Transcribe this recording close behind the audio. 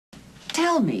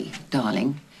Tell me,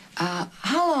 darling,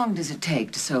 how long does it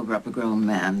take to sober up a grown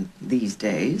man these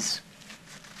days?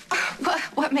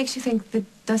 What makes you think that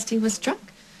Dusty was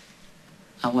drunk?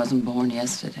 I wasn't born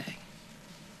yesterday.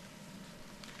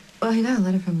 Well, he got a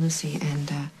letter from Lucy,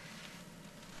 and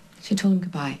she told him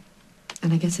goodbye.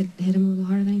 And I guess it hit him a little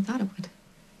harder than he thought it would.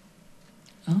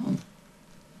 Oh.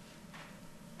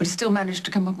 But he still managed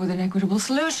to come up with an equitable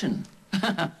solution.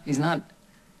 He's not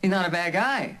a bad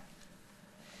guy.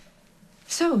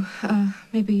 So,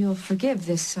 maybe you'll forgive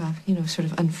this, sort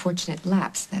of unfortunate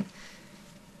lapse that...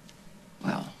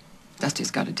 Well,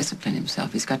 Dusty's got to discipline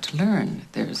himself. He's got to learn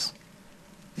that there's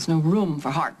no room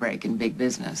for heartbreak in big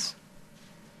business.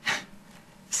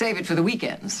 Save it for the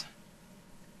weekends.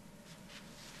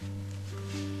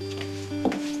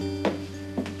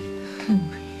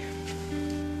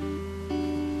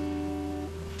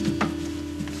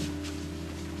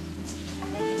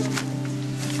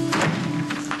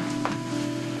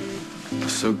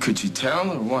 So could you tell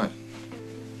or what?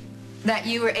 That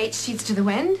you were 8 sheets to the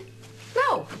wind?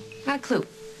 No, not a clue.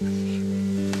 You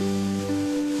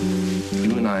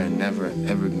and I are never,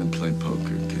 ever gonna play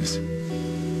poker, because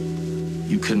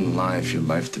you couldn't lie if your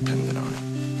life depended on it.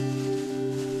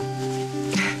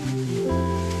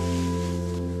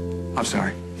 I'm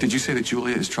sorry. Did you say that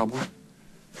Julia is trouble? Are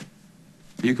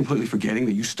you completely forgetting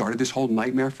that you started this whole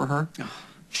nightmare for her?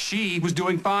 She was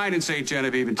doing fine in St.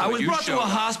 Genevieve until you showed up. I was brought to a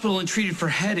hospital and treated for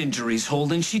head injuries,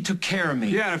 Holden. She took care of me.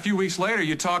 Yeah, and a few weeks later,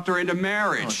 you talked her into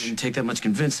marriage. Oh, it didn't take that much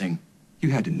convincing.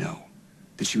 You had to know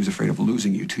that she was afraid of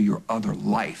losing you to your other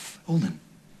life. Holden,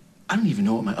 I don't even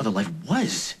know what my other life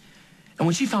was. And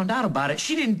when she found out about it,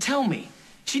 she didn't tell me.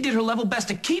 She did her level best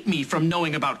to keep me from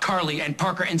knowing about Carly and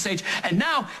Parker and Sage. And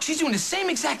now she's doing the same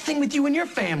exact thing with you and your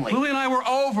family. Lily and I were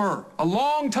over a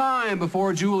long time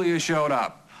before Julia showed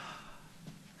up.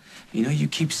 You know, you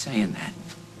keep saying that.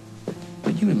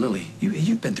 But you and Lily,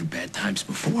 you've been through bad times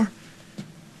before.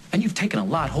 And you've taken a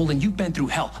lot, Holden. You've been through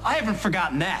hell. I haven't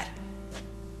forgotten that.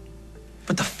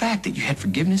 But the fact that you had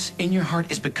forgiveness in your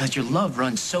heart is because your love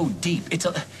runs so deep.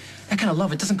 That kind of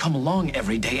love, it doesn't come along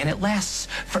every day, and it lasts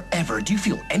forever. Do you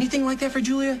feel anything like that for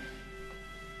Julia?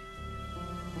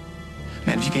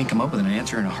 Man, if you can't come up with an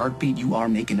answer in a heartbeat, you are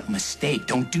making a mistake.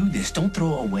 Don't do this. Don't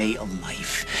throw away a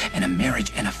life and a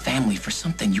marriage and a family for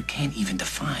something you can't even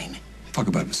define. Talk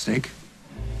about a mistake.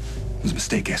 It was a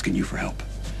mistake asking you for help.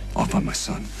 I'll find my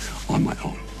son on my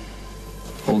own.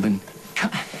 Holden. No.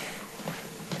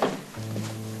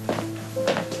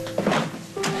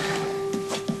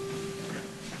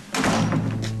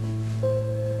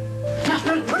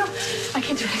 I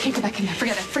can't do it. I can't go back in there.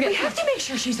 Forget it. We have to make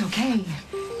sure she's okay.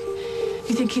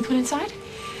 You think Keith went inside?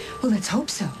 Well, let's hope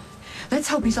so. Let's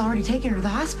hope he's already taken her to the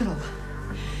hospital.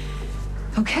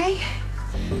 Okay?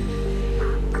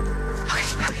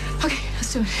 Okay,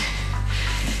 let's do it.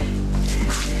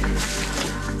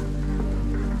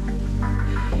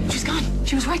 She's gone.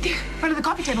 She was right there, in front of the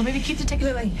coffee table. Maybe Keith had taken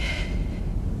Lily.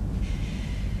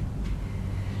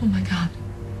 Oh, my God.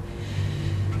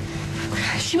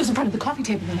 She was in front of the coffee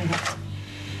table when I left.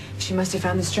 She must have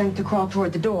found the strength to crawl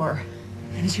toward the door.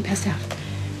 And then she passed out.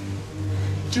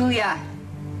 Julia.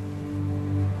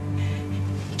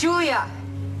 Julia.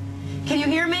 Can you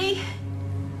hear me?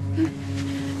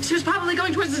 She was probably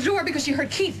going towards the door because she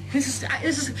heard Keith. This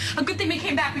is a good thing we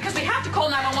came back because we have to call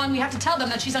 911. We have to tell them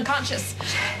that she's unconscious.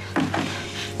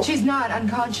 She's not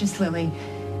unconscious, Lily.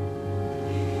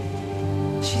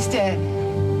 She's dead.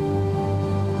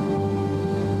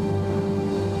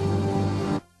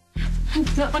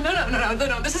 No.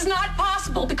 This is not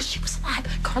possible because she was alive.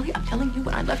 Carly, I'm telling you,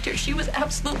 when I left her, she was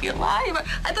absolutely alive.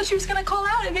 I thought she was going to call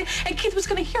out and Keith was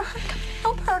going to hear her and come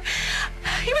help her.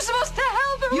 He was supposed to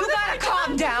help her. You gotta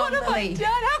calm down, What have I Lily. done?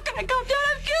 How can I calm down?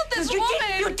 I've killed this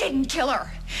woman. You didn't kill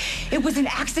her. It was an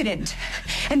accident.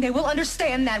 And they will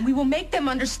understand that. We will make them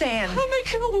understand. Make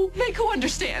who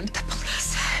understand? The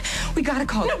police. We gotta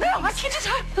call them. No, I can't just...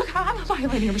 Look, I'm not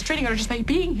violating a restraining order just by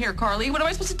being here, Carly. What am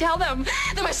I supposed to tell them?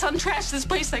 That my son trashed this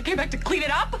place and I came back to clean it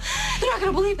up? They're not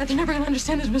gonna believe that. They're never gonna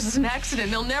understand this was an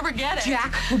accident. They'll never get it.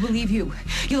 Jack will believe you.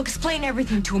 You'll explain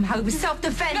everything to him, how it was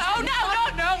self-defense. No.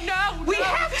 We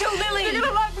have to, Lily. They're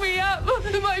gonna lock me up.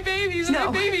 My babies. No.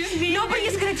 My babies need Nobody me.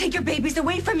 is gonna take your babies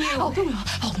away from you. Holden,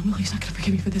 Willie's not gonna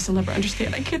forgive me for this. He'll never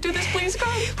understand. I can't do this, please,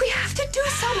 Carly. We have to do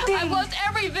something. I've lost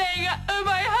everything.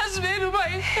 My husband,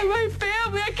 my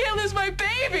family. I can't lose my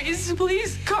babies.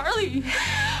 Please, Carly.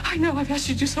 I know I've asked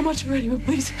you to do so much already, but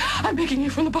please, I'm begging you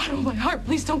from the bottom of my heart.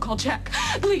 Please don't call Jack.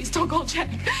 Please don't call Jack.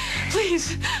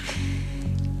 Please.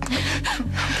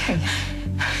 Okay.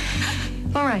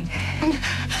 All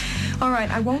right.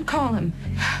 I won't call him.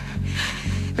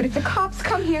 But if the cops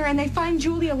come here and they find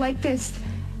Julia like this,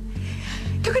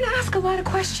 they're gonna ask a lot of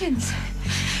questions.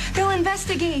 They'll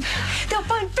investigate. They'll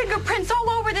find fingerprints all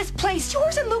over this place.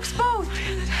 Yours and Luke's both.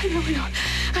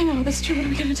 I know. That's true. What are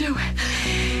we gonna do?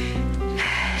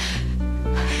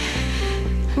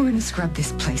 We're gonna scrub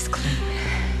this place clean.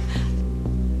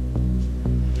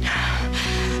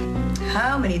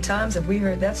 How many times have we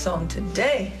heard that song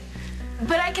today?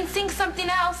 But I can sing something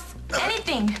else.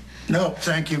 Anything. No,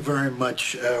 thank you very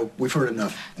much. We've heard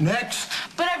enough. Next.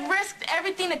 But I've risked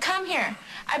everything to come here.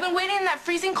 I've been waiting in that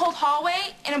freezing cold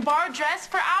hallway in a borrowed dress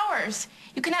for hours.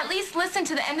 You can at least listen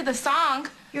to the end of the song.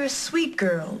 You're a sweet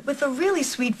girl with a really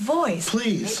sweet voice.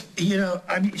 Please, you know,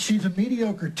 I mean, she's a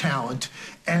mediocre talent,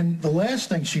 and the last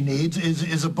thing she needs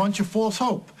is a bunch of false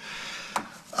hope.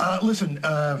 Listen,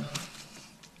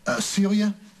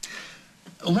 Celia,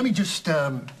 let me just,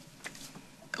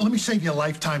 let me save you a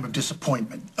lifetime of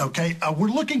disappointment, okay? We're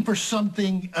looking for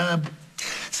something,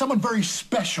 someone very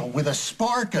special with a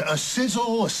spark, a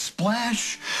sizzle, a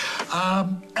splash,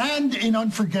 and an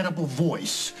unforgettable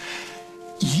voice.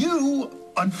 You,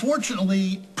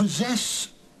 unfortunately, possess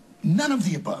none of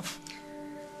the above.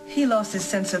 He lost his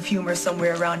sense of humor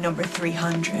somewhere around number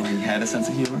 300. Well, he had a sense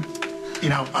of humor. You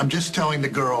know, I'm just telling the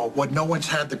girl what no one's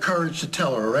had the courage to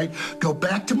tell her, all right? Go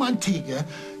back to Montega,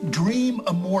 dream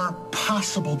a more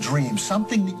possible dream,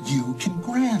 something that you can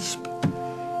grasp.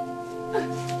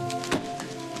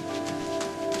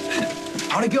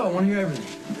 How'd it go? I want to hear everything.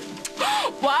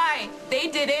 Why? They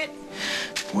did it.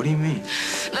 What do you mean?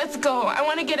 Let's go. I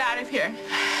want to get out of here.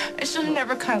 I should have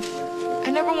never come.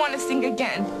 I never want to sing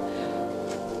again.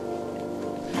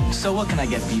 So what can I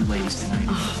get for you ladies tonight?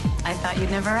 I thought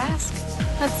you'd never ask.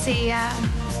 Let's see,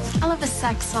 I'll have a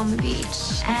sex on the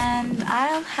beach. And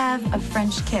I'll have a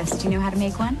French kiss. Do you know how to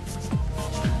make one?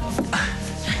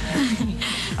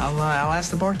 I'll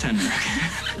ask the bartender.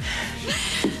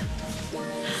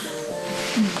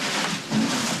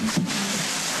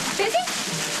 Busy?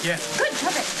 Yeah. Good,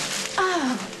 perfect.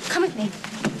 Oh, come with me.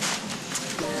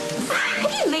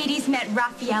 Have you ladies met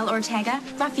Rafael Ortega?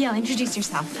 Rafael, introduce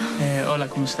yourself. Hola,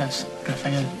 ¿cómo estás?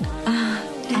 Rafael.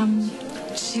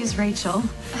 She's Rachel.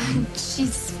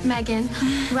 She's Megan.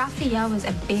 Rafael was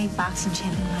a big boxing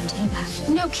champ in Montega.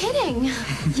 No kidding.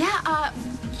 Yeah,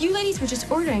 you ladies were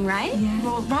just ordering, right? Yeah.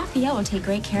 Well, Rafael will take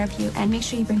great care of you, and make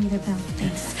sure you bring me the bill.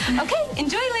 Thanks. Okay,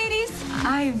 enjoy, ladies.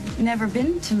 I've never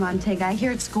been to Montega. I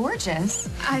hear it's gorgeous.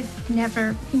 I've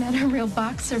never met a real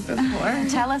boxer before.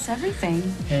 Tell us everything.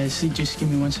 See, just give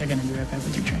me 1 second and be right back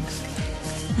with your drinks.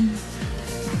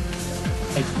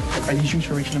 Hey, are these drinks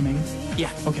for Rachel and Megan? Yeah.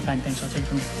 Okay, fine, thanks. I'll take it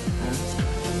from you.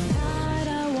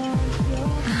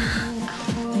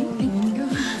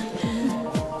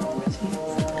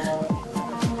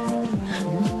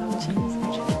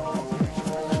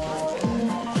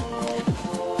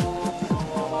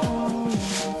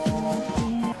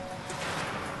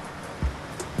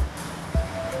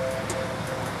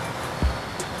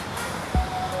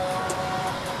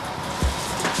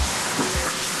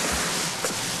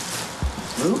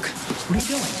 Luke, what are you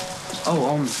doing?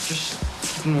 Oh, just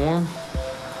keeping warm.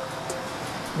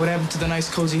 What happened to the nice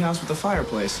cozy house with the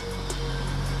fireplace?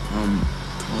 Well,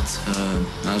 it's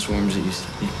not as warm as it used to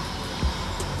be.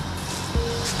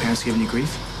 His parents giving you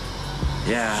grief?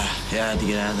 Yeah, I had to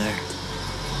get out of there.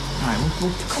 All right,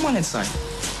 well come on inside.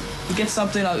 You get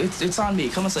something, it's on me.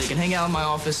 Come inside, you can hang out in my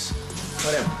office.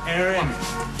 Whatever. Aaron.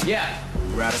 Yeah.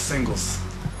 We're out of singles.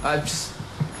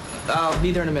 I'll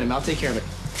be there in a minute. I'll take care of it.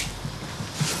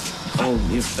 Oh,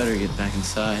 you better get back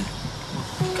inside.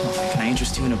 Come on, can I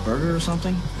interest you in a burger or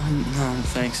something? No,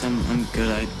 thanks. I'm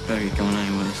good. I better get going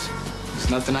anyways. There's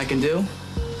nothing I can do?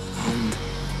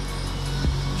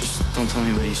 Just don't tell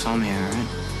anybody you saw me here, all right?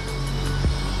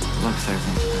 Good luck with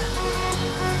everything tonight.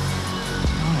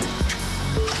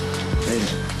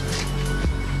 Later.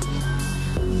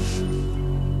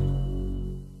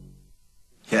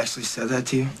 He actually said that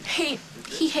to you? He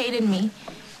hated me.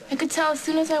 I could tell as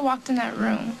soon as I walked in that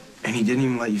room. And he didn't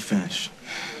even let you finish?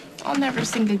 I'll never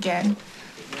sing again.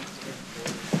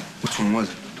 Which one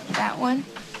was it? That one.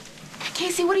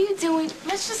 Casey, what are you doing?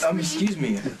 Let's just read. Excuse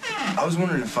me. I was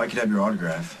wondering if I could have your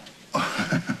autograph.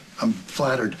 I'm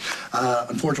flattered.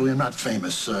 Unfortunately, I'm not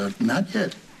famous. Not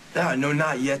yet. No,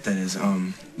 not yet, that is.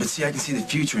 But see, I can see the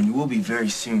future, and you will be very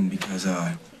soon, because,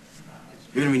 you're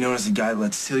gonna be known as the guy that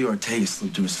let Celia Ortega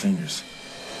slip through his fingers.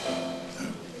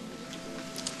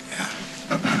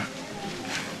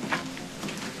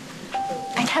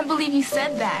 I can't believe you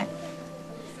said that.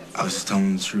 I was just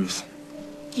telling the truth.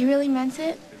 You really meant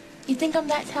it? You think I'm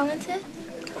that talented?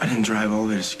 I didn't drive all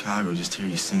the way to Chicago just to hear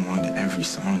you sing along to every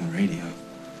song on the radio. You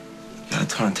got a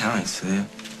ton of talent, Celia.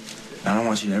 I don't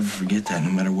want you to ever forget that, no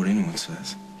matter what anyone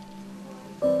says.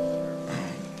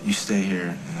 You stay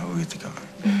here, and I'll go get the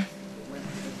car.